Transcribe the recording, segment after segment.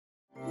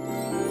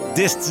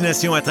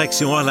Destination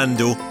Attraction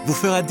Orlando vous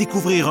fera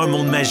découvrir un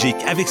monde magique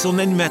avec son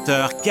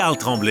animateur Carl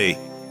Tremblay.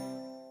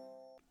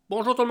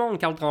 Bonjour tout le monde,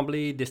 Carl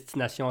Tremblay,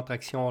 Destination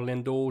Attraction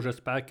Orlando,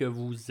 j'espère que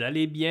vous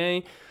allez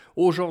bien.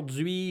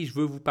 Aujourd'hui, je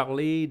veux vous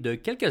parler de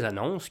quelques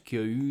annonces qu'il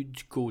y a eu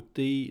du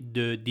côté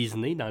de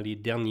Disney dans les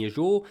derniers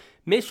jours,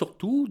 mais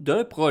surtout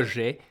d'un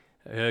projet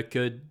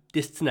que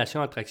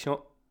Destination Attraction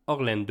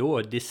Orlando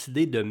a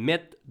décidé de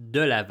mettre de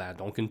l'avant.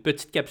 Donc, une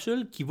petite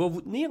capsule qui va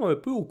vous tenir un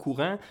peu au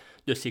courant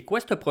de c'est quoi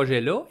ce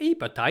projet-là et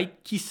peut-être,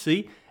 qui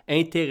sait,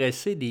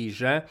 intéresser des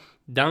gens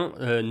dans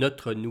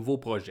notre nouveau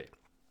projet.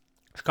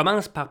 Je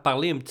commence par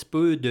parler un petit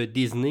peu de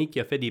Disney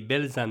qui a fait des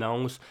belles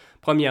annonces.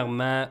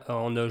 Premièrement,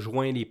 on a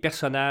joint les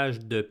personnages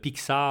de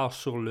Pixar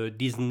sur le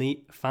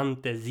Disney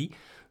Fantasy.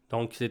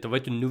 Donc, ça va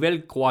être une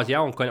nouvelle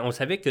croisière. On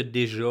savait que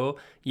déjà,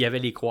 il y avait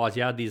les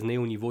croisières Disney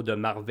au niveau de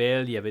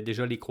Marvel. Il y avait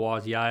déjà les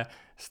croisières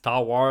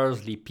Star Wars,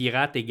 les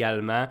pirates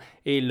également.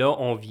 Et là,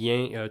 on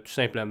vient tout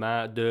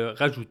simplement de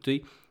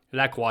rajouter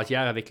la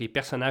croisière avec les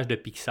personnages de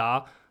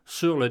Pixar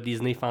sur le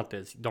Disney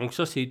Fantasy. Donc,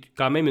 ça, c'est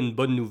quand même une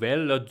bonne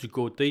nouvelle là, du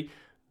côté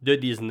de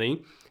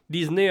Disney.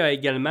 Disney a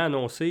également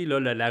annoncé là,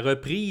 la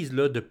reprise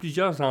là, de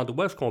plusieurs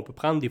endroits où on peut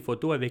prendre des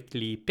photos avec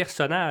les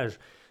personnages.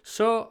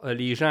 Ça,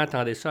 les gens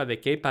attendaient ça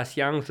avec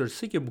impatience. Je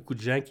sais qu'il y a beaucoup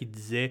de gens qui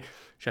disaient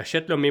 «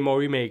 J'achète le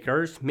Memory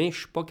Makers, mais je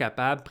ne suis pas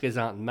capable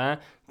présentement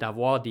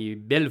d'avoir des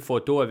belles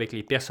photos avec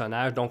les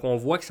personnages. » Donc, on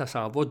voit que ça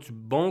s'en va du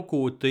bon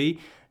côté.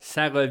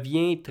 Ça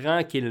revient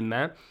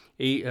tranquillement.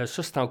 Et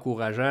ça, c'est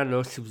encourageant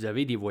là, si vous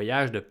avez des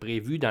voyages de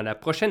prévus dans la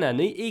prochaine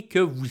année et que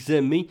vous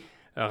aimez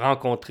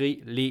rencontrer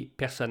les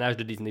personnages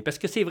de Disney. Parce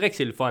que c'est vrai que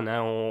c'est le fun,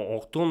 hein? On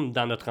retourne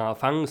dans notre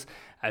enfance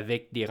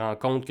avec des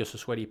rencontres, que ce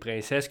soit les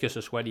princesses, que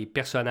ce soit les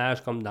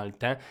personnages comme dans le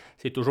temps.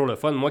 C'est toujours le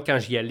fun. Moi, quand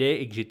j'y allais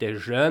et que j'étais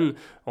jeune,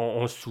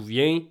 on se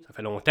souvient, ça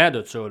fait longtemps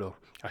de ça, là,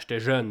 quand j'étais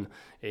jeune.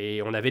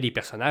 Et on avait des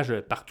personnages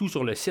partout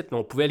sur le site, mais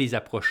on pouvait les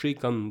approcher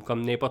comme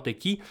n'importe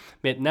qui.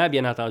 Maintenant,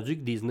 bien entendu,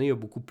 que Disney a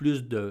beaucoup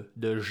plus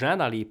de gens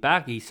dans les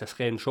parcs et ce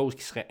serait une chose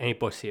qui serait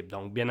impossible.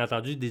 Donc, bien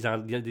entendu,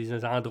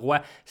 des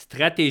endroits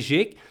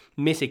stratégiques,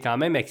 mais c'est quand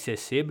même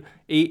accessible.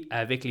 Et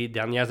avec les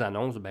dernières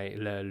annonces,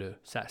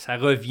 ça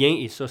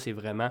revient et ça, c'est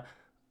vraiment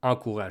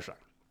encourageant.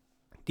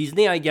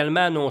 Disney a également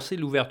annoncé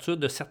l'ouverture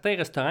de certains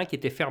restaurants qui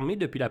étaient fermés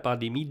depuis la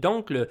pandémie,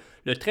 donc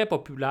le très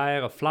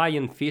populaire Fly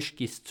and Fish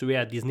qui est situé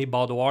à Disney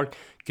Boardwalk,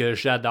 que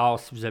j'adore.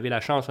 Si vous avez la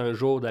chance un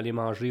jour d'aller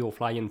manger au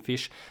Fly and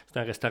Fish, c'est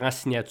un restaurant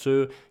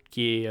signature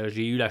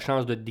j'ai eu la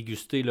chance de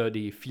déguster là,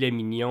 des filets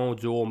mignons,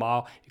 du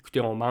homard. Écoutez,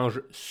 on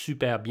mange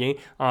super bien.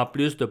 En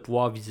plus de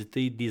pouvoir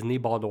visiter Disney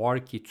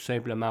Boardwalk, qui est tout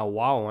simplement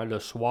wow. Hein, le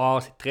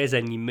soir, c'est très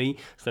animé.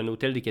 C'est un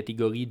hôtel de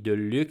catégorie de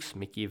luxe,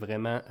 mais qui est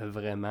vraiment,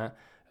 vraiment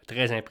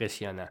très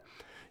impressionnant.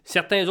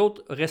 Certains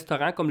autres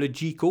restaurants, comme le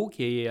Jiko,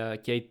 qui a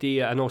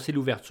été annoncé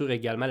l'ouverture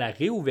également, la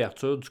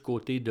réouverture du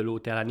côté de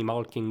l'hôtel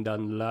Animal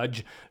Kingdom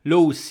Lodge. Là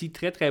aussi,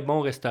 très très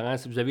bon restaurant.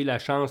 Si vous avez la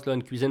chance, là,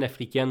 une cuisine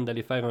africaine,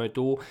 d'aller faire un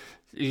tour.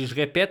 Je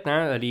répète,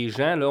 hein, les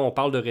gens, là, on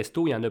parle de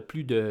resto, il y en a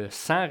plus de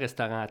 100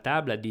 restaurants à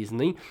table à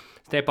Disney.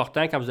 C'est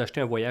important quand vous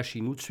achetez un voyage chez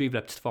nous de suivre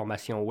la petite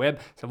formation web.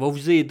 Ça va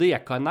vous aider à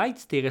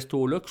connaître ces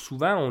restos-là que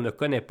souvent on ne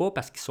connaît pas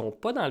parce qu'ils ne sont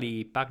pas dans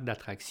les parcs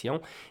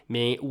d'attractions,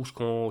 mais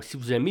si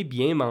vous aimez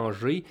bien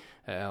manger,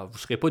 vous ne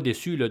serez pas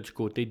déçus là, du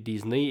côté de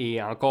Disney.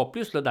 Et encore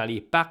plus là, dans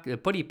les parcs,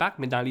 pas les parcs,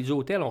 mais dans les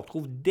hôtels, on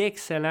trouve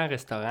d'excellents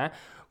restaurants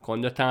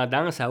qu'on a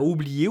tendance à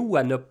oublier ou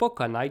à ne pas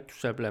connaître tout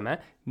simplement,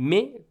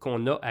 mais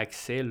qu'on a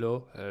accès là,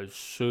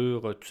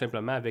 tout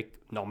simplement avec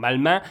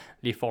normalement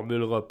les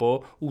formules repas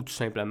ou tout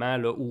simplement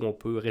là, où on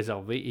peut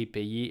réserver et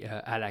payer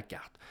à la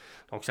carte.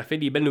 Donc ça fait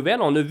des belles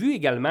nouvelles. On a vu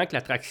également que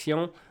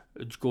l'attraction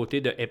du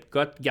côté de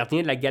Epcot,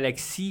 Gardien de la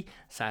Galaxie,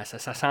 ça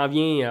s'en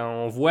vient.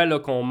 On voit là,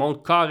 qu'on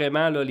monte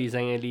carrément là,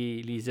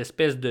 les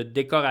espèces de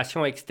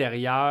décorations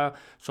extérieures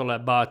sur la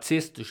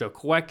bâtisse. Je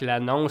crois que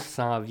l'annonce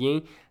s'en vient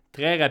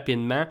très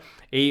rapidement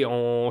et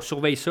on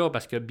surveille ça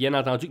parce que bien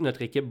entendu que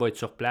notre équipe va être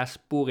sur place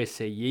pour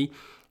essayer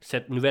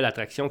cette nouvelle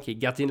attraction qui est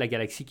Gardien de la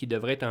Galaxie qui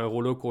devrait être un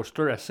roller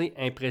coaster assez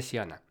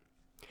impressionnant.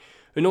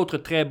 Une autre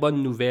très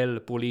bonne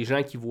nouvelle pour les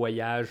gens qui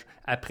voyagent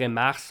après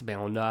mars,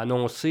 on a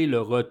annoncé le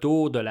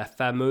retour de la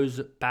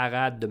fameuse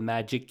parade de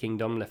Magic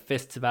Kingdom, le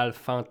Festival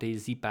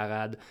Fantasy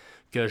Parade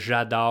que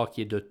j'adore,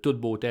 qui est de toute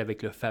beauté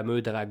avec le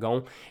fameux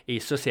dragon. Et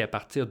ça, c'est à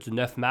partir du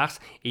 9 mars.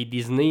 Et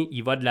Disney,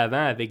 il va de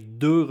l'avant avec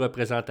 2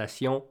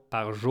 représentations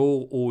par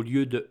jour au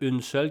lieu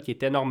d'une seule, qui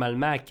était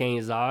normalement à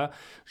 15 heures.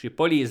 Je n'ai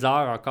pas les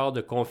heures encore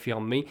de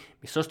confirmer,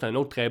 mais ça, c'est une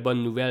autre très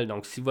bonne nouvelle.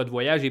 Donc, si votre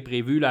voyage est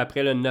prévu là,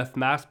 après le 9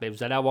 mars,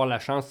 vous allez avoir la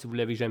chance, si vous ne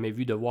l'avez jamais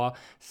vu, de voir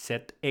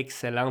cette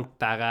excellente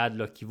parade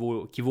là, qui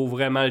vaut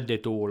vraiment le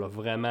détour. Là,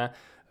 vraiment,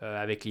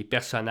 avec les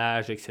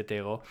personnages,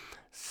 etc.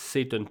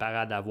 C'est une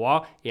parade à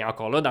voir. Et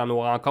encore là, dans nos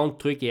rencontres,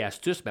 trucs et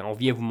astuces, on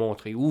vient vous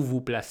montrer où vous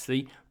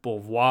placer pour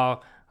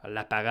voir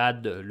la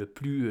parade le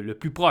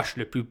plus proche,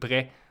 le plus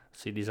près.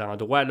 C'est des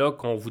endroits là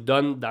qu'on vous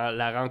donne dans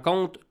la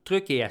rencontre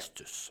trucs et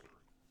astuces.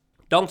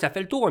 Donc, ça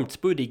fait le tour un petit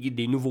peu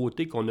des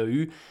nouveautés qu'on a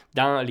eues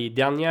dans les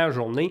dernières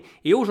journées.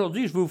 Et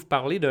aujourd'hui, je vais vous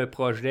parler d'un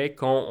projet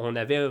qu'on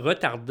avait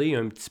retardé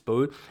un petit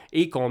peu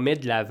et qu'on met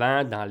de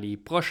l'avant dans les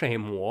prochains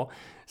mois.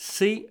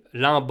 C'est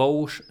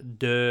l'embauche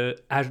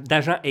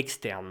d'agents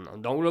externes.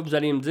 Donc là, vous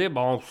allez me dire,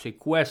 bon, c'est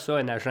quoi ça,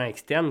 un agent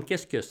externe?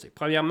 Qu'est-ce que c'est?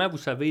 Premièrement, vous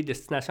savez,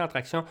 Destination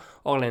Attraction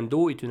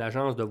Orlando est une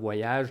agence de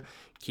voyage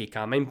qui est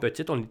quand même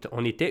petite.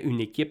 On était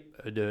une équipe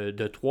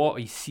de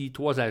trois ici,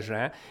 3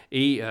 agents,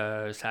 et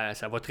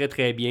ça va très,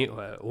 très bien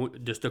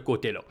de ce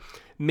côté-là.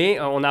 Mais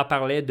on en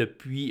parlait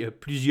depuis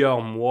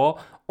plusieurs mois.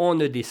 On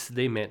a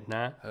décidé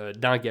maintenant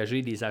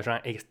d'engager des agents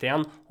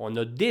externes. On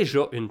a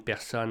déjà une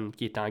personne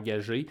qui est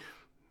engagée.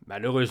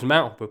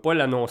 Malheureusement, on ne peut pas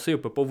l'annoncer, on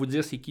ne peut pas vous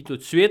dire c'est qui tout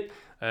de suite,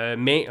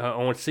 mais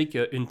on le sait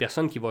qu'il y a une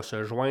personne qui va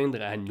se joindre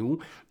à nous.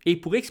 Et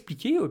pour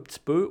expliquer un petit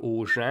peu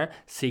aux gens,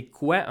 c'est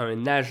quoi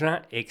un agent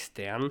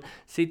externe,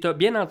 c'est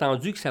bien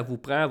entendu que ça vous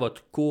prend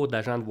votre cours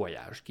d'agent de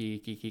voyage,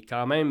 qui est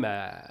quand même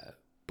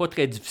pas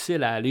très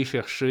difficile à aller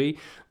chercher,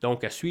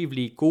 donc à suivre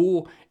les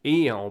cours,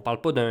 et on ne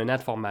parle pas d'un an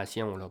de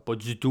formation, là, pas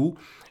du tout.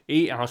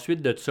 Et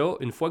ensuite de ça,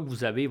 une fois que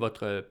vous avez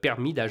votre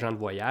permis d'agent de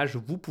voyage,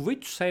 vous pouvez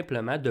tout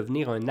simplement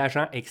devenir un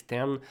agent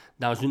externe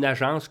dans une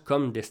agence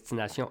comme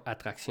Destination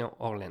Attraction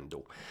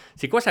Orlando.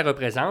 C'est quoi ça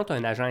représente,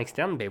 un agent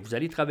externe? Bien, vous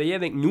allez travailler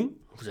avec nous,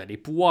 vous allez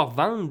pouvoir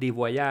vendre des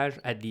voyages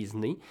à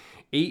Disney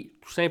et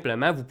tout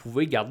simplement, vous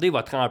pouvez garder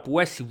votre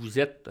emploi si vous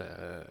êtes,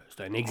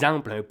 c'est un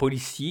exemple, un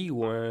policier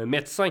ou un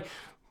médecin.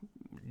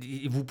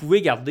 Vous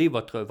pouvez garder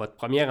votre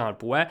premier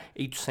emploi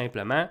et tout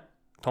simplement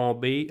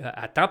tomber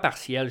à temps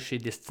partiel chez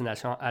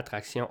Destination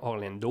Attraction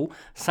Orlando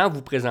sans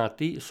vous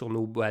présenter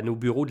à nos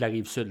bureaux de la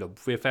Rive-Sud. Là. Vous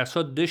pouvez faire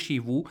ça de chez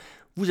vous.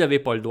 Vous n'avez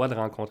pas le droit de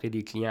rencontrer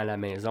des clients à la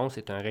maison,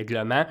 c'est un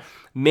règlement,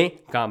 mais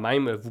quand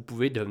même, vous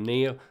pouvez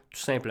devenir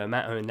tout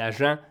simplement un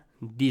agent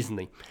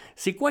Disney.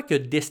 C'est quoi que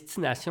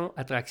Destination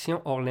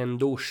Attraction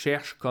Orlando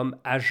cherche comme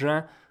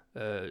agent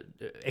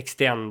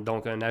externe,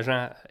 donc un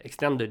agent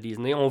externe de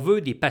Disney? On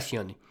veut des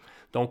passionnés.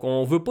 Donc,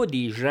 on ne veut pas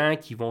des gens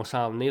qui vont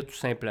s'en venir tout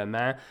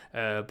simplement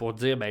pour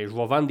dire ben, je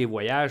vais vendre des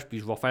voyages puis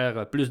je vais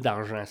faire plus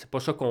d'argent. C'est pas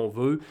ça qu'on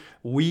veut.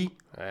 Oui,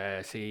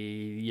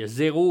 il y a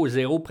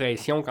zéro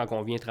pression quand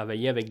on vient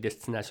travailler avec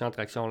Destination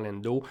Attraction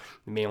Orlando,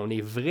 mais on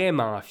est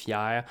vraiment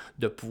fiers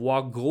de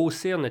pouvoir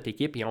grossir notre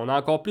équipe et on a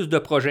encore plus de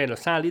projets. Là.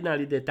 Sans aller dans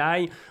les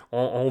détails,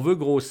 on veut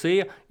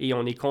grossir et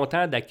on est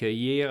content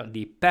d'accueillir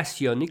des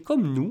passionnés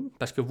comme nous,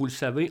 parce que vous le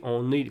savez,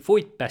 il faut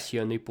être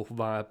passionné pour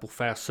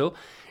faire ça.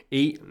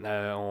 Et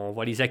on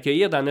va les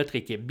accueillir dans notre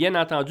équipe. Bien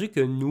entendu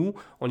que nous,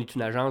 on est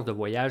une agence de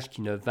voyage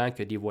qui ne vend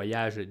que des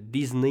voyages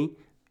Disney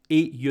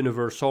et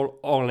Universal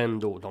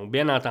Orlando. Donc,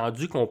 bien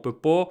entendu qu'on ne peut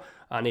pas,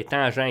 en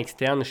étant agent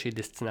externe chez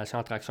Destination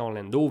Attraction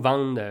Orlando,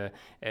 vendre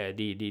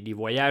des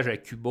voyages à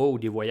Cuba ou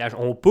des voyages...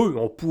 On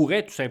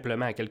pourrait tout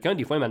simplement. Quelqu'un,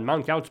 des fois, il me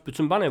demande, Carl,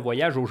 peux-tu me vendre un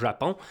voyage au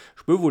Japon?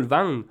 Je peux vous le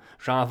vendre.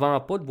 J'en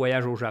vends pas de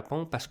voyage au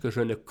Japon parce que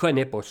je ne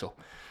connais pas ça.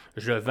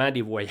 Je vends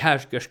des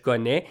voyages que je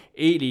connais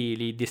et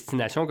les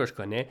destinations que je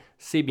connais,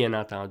 c'est bien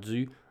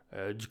entendu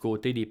du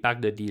côté des parcs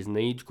de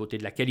Disney, du côté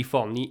de la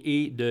Californie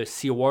et de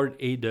SeaWorld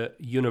et de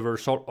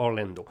Universal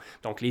Orlando.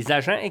 Donc, les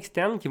agents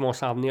externes qui vont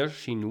s'en venir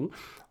chez nous,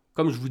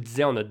 comme je vous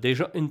disais, on a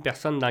déjà une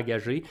personne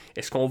d'engagée.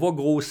 Est-ce qu'on va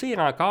grossir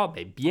encore?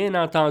 Bien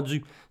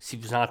entendu. Si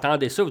vous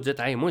entendez ça, vous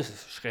dites hey, « moi,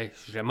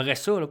 j'aimerais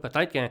ça, là,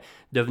 peut-être que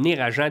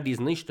devenir agent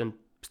Disney,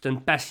 c'est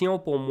une passion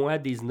pour moi,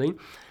 Disney. »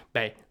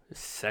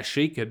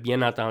 Sachez que,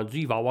 bien entendu,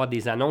 il va y avoir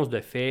des annonces de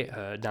fait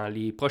dans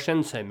les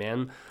prochaines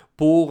semaines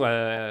pour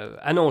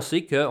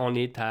annoncer qu'on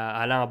est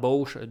à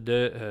l'embauche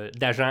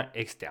d'agents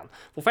externes.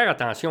 Il faut faire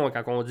attention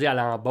quand on dit à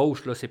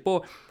l'embauche, là, c'est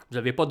pas, vous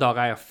n'avez pas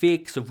d'horaire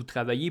fixe, vous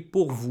travaillez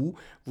pour vous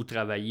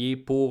travaillez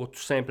pour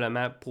tout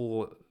simplement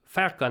pour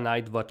faire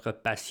connaître votre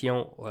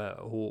passion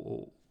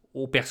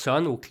aux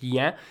personnes, aux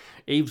clients,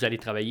 et vous allez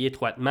travailler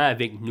étroitement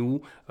avec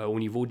nous au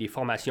niveau des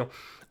formations.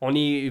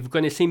 Vous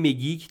connaissez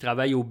Meggy qui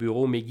travaille au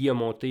bureau. Meggy a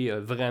monté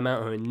vraiment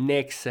un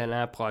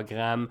excellent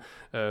programme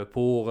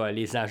pour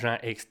les agents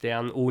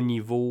externes au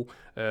niveau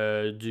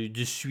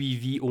du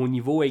suivi, au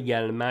niveau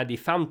également des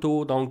farm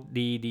tours, donc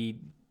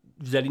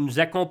vous allez nous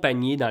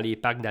accompagner dans les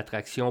parcs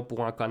d'attractions pour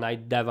en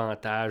connaître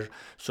davantage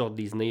sur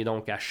Disney.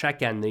 Donc, à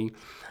chaque année,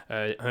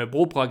 un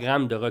beau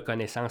programme de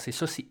reconnaissance. Et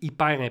ça, c'est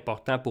hyper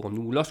important pour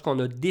nous. Lorsqu'on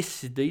a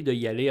décidé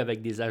d'y aller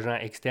avec des agents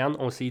externes,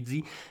 on s'est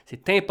dit,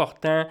 c'est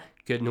important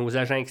que nos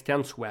agents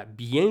externes soient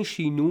bien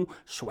chez nous,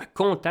 soient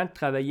contents de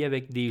travailler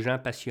avec des gens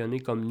passionnés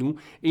comme nous,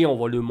 et on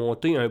va leur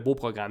monter un beau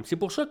programme. C'est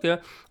pour ça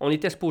qu'on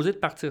était supposé de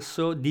partir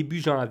ça début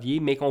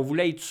janvier, mais qu'on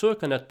voulait être sûr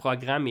que notre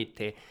programme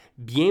était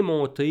bien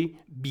monté,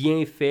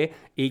 bien fait,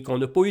 et qu'on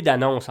n'a pas eu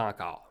d'annonce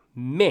encore.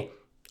 Mais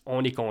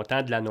on est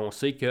content de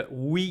l'annoncer que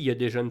oui, il y a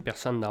déjà une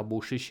personne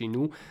d'embauchée chez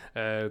nous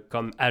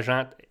comme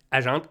agent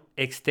agentes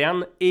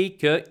externes et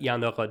qu'il y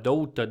en aura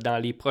d'autres dans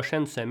les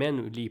prochaines semaines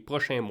ou les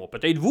prochains mois.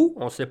 Peut-être vous,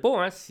 on ne sait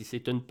pas si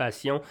c'est une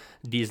passion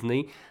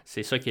Disney,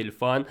 c'est ça qui est le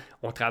fun.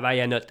 On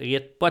travaille à notre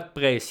rythme, pas de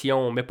pression,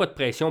 on ne met pas de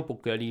pression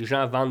pour que les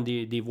gens vendent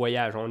des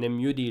voyages. On aime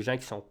mieux des gens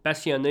qui sont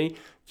passionnés,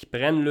 qui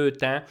prennent le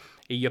temps.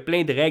 Et il y a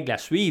plein de règles à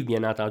suivre,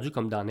 bien entendu,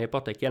 comme dans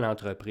n'importe quelle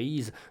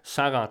entreprise,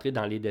 sans rentrer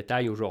dans les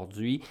détails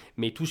aujourd'hui.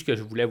 Mais tout ce que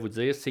je voulais vous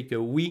dire, c'est que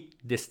oui,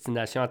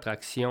 Destination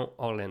Attraction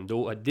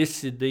Orlando a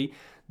décidé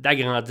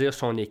d'agrandir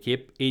son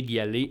équipe et d'y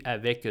aller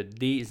avec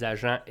des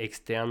agents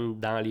externes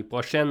dans les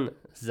prochaines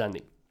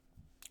années.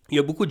 Il y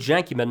a beaucoup de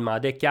gens qui me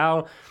demandaient,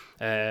 Carl,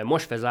 moi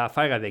je faisais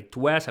affaire avec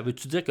toi, ça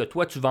veut-tu dire que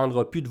toi tu ne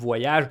vendras plus de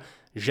voyages?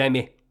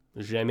 Jamais.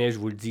 Jamais, je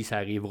vous le dis, ça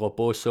n'arrivera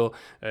pas, ça.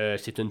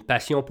 C'est une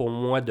passion pour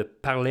moi de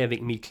parler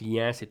avec mes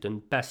clients. C'est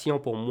une passion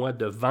pour moi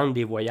de vendre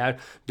des voyages,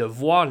 de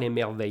voir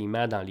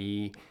l'émerveillement dans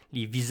les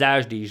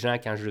visages des gens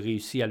quand je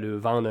réussis à leur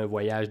vendre un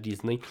voyage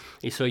Disney.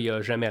 Et ça, il n'y a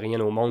jamais rien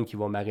au monde qui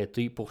va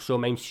m'arrêter pour ça,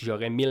 même si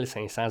j'aurais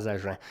 1500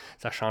 agents.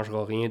 Ça ne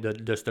changera rien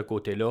de ce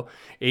côté-là.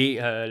 Et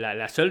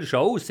la seule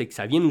chose, c'est que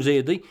ça vient nous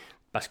aider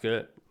parce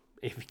que,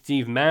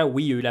 effectivement,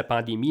 oui, il y a eu la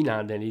pandémie.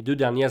 Dans les 2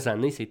 dernières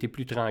années, c'était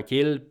plus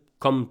tranquille,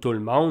 comme tout le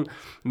monde,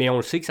 mais on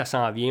le sait que ça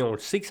s'en vient, on le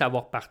sait que ça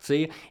va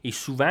repartir, et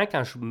souvent,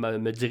 quand je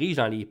me dirige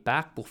dans les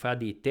parcs pour faire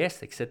des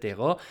tests, etc.,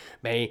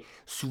 bien,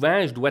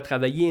 souvent, je dois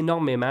travailler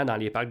énormément dans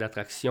les parcs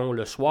d'attractions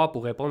le soir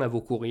pour répondre à vos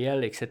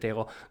courriels, etc.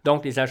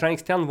 Donc, les agents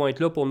externes vont être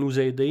là pour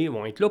nous aider,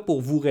 vont être là pour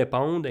vous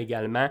répondre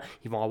également,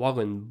 ils vont avoir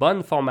une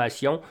bonne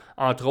formation,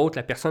 entre autres,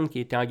 la personne qui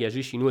a été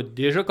engagée chez nous a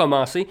déjà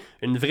commencé,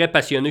 une vraie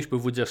passionnée, je peux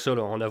vous dire ça,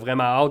 là. On a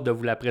vraiment hâte de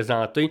vous la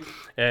présenter,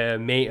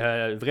 mais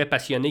vraie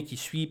passionnée qui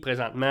suit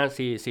présentement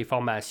ses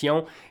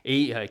formation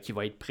et qui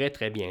va être prêt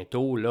très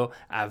bientôt là,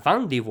 à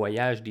vendre des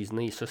voyages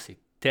Disney. Ça, c'est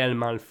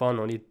tellement le fun.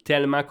 On est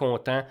tellement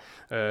content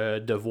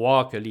de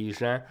voir que les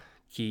gens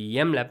qui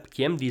aiment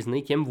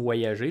Disney, qui aiment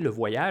voyager, le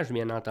voyage,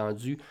 bien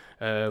entendu,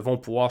 vont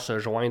pouvoir se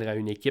joindre à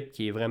une équipe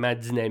qui est vraiment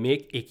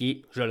dynamique et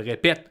qui, je le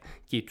répète,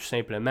 qui est tout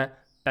simplement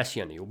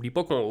passionnés.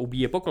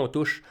 N'oubliez pas qu'on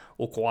touche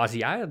aux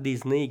croisières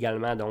Disney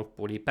également. Donc,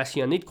 pour les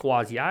passionnés de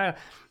croisières,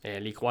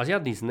 les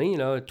croisières Disney,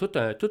 là,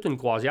 toute une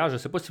croisière, je ne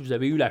sais pas si vous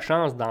avez eu la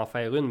chance d'en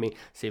faire une, mais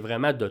c'est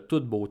vraiment de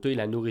toute beauté,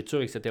 la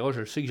nourriture, etc.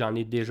 Je sais que j'en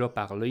ai déjà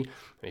parlé,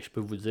 mais je peux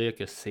vous dire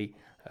que c'est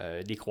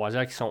des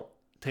croisières qui sont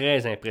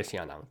très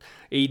impressionnante.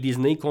 Et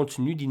Disney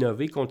continue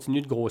d'innover,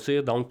 continue de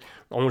grossir, donc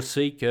on le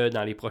sait que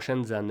dans les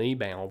prochaines années,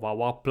 bien, on va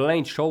avoir plein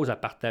de choses à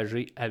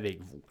partager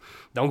avec vous.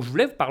 Donc je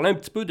voulais vous parler un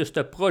petit peu de ce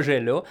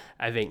projet-là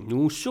avec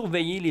nous,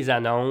 surveiller les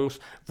annonces,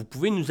 vous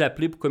pouvez nous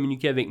appeler pour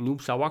communiquer avec nous,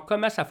 pour savoir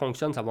comment ça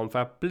fonctionne, ça va me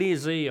faire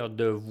plaisir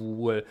de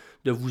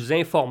vous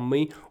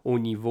informer au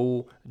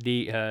niveau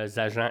des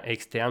agents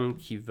externes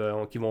qui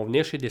vont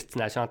venir chez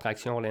Destination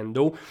Attraction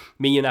Orlando,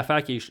 mais il y a une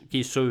affaire qui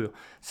est sûre,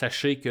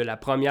 sachez que la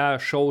première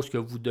chose que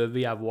vous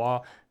devez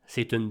avoir,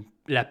 c'est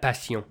la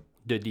passion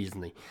de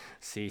Disney.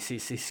 C'est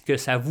ce que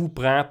ça vous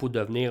prend pour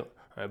devenir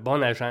un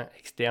bon agent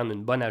externe,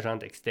 une bonne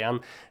agente externe.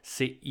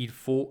 Il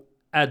faut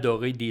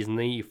adorer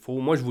Disney.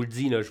 Moi je vous le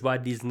dis, là, je vais à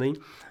Disney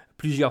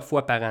plusieurs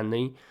fois par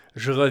année.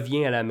 Je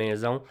reviens à la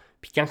maison.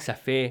 Puis quand ça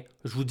fait,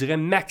 je vous dirais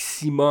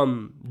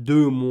maximum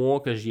 2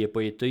 mois que j'y ai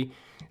pas été,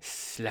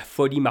 la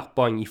folie me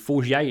repogne. Il faut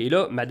que j'y aille. Et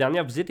là, ma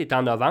dernière visite est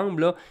en novembre,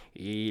 là,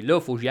 et là,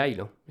 il faut que j'y aille.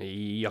 Là.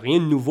 Il n'y a rien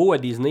de nouveau à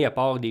Disney à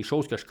part des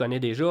choses que je connais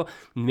déjà,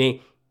 mais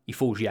il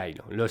faut que j'y aille.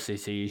 Là,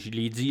 je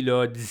l'ai dit,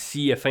 là,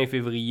 d'ici fin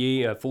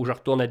février, il faut que je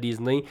retourne à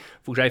Disney.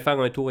 Il faut que j'aille faire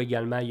un tour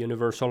également à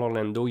Universal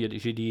Orlando.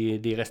 J'ai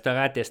des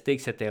restaurants à tester,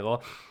 etc.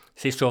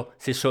 C'est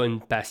ça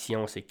une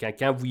passion. C'est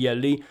quand vous y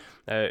allez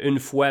une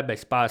fois, ben,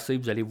 c'est pas assez,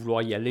 vous allez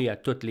vouloir y aller à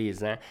tous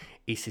les ans.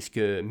 Et c'est ce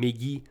que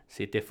Meggy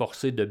s'est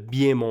efforcé de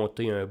bien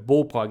monter, un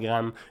beau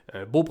programme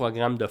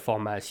de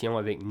formation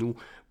avec nous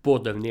pour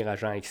devenir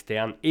agent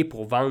externe et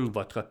pour vendre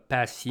votre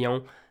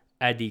passion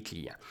à des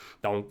clients.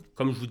 Donc,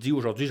 comme je vous dis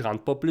aujourd'hui, je ne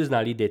rentre pas plus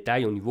dans les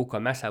détails au niveau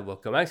comment ça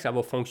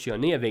va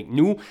fonctionner avec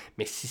nous,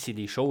 mais si c'est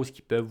des choses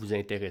qui peuvent vous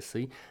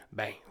intéresser,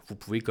 ben vous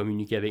pouvez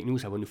communiquer avec nous,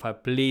 ça va nous faire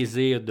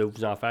plaisir de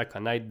vous en faire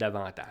connaître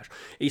davantage.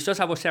 Et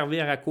ça va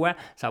servir à quoi?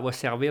 Ça va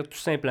servir tout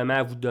simplement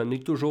à vous donner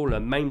toujours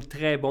le même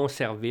très bon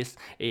service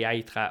et à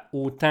être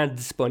autant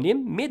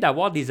disponible, mais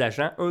d'avoir des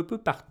agents un peu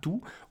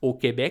partout au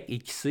Québec et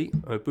qui sait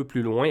un peu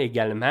plus loin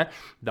également.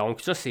 Donc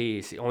ça,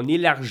 on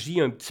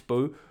élargit un petit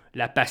peu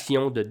la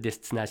passion de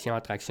Destination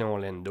Attraction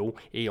Orlando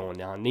et on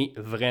en est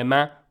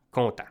vraiment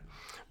content.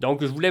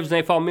 Donc, je voulais vous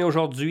informer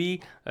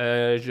aujourd'hui.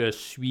 Je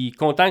suis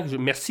content.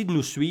 Merci de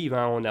nous suivre.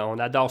 Hein. On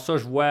adore ça.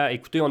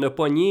 Écoutez, on a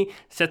pogné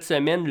cette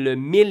semaine le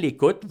 1000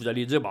 écoutes. Vous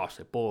allez dire,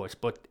 c'est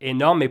pas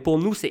énorme, mais pour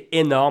nous, c'est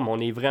énorme. On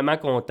est vraiment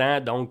content.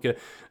 Donc,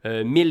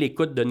 1000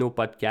 écoutes de nos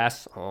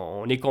podcasts.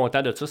 On est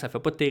content de ça. Ça fait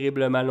pas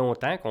terriblement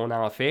longtemps qu'on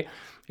en fait.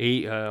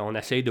 Et on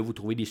essaye de vous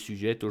trouver des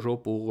sujets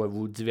toujours pour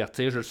vous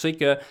divertir. Je sais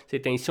que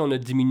c'est ainsi, on a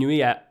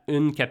diminué à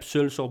une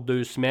capsule sur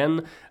 2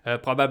 semaines.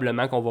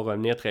 Probablement qu'on va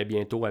revenir très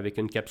bientôt avec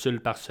une capsule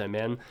par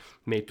semaine.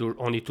 Mais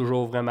on est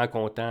toujours vraiment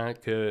content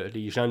que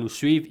les gens nous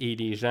suivent et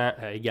les gens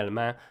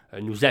également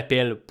nous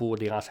appellent pour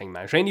des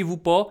renseignements. Gênez-vous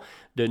pas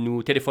de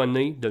nous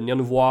téléphoner, de venir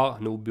nous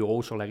voir, nos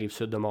bureaux sur la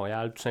Rive-Sud de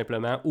Montréal, tout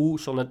simplement, ou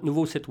sur notre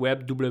nouveau site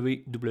web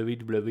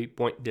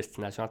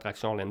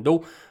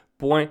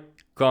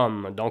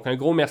www.destinationattractionorlando.com. Donc, un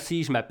gros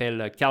merci. Je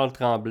m'appelle Carl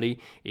Tremblay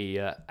et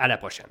à la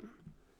prochaine.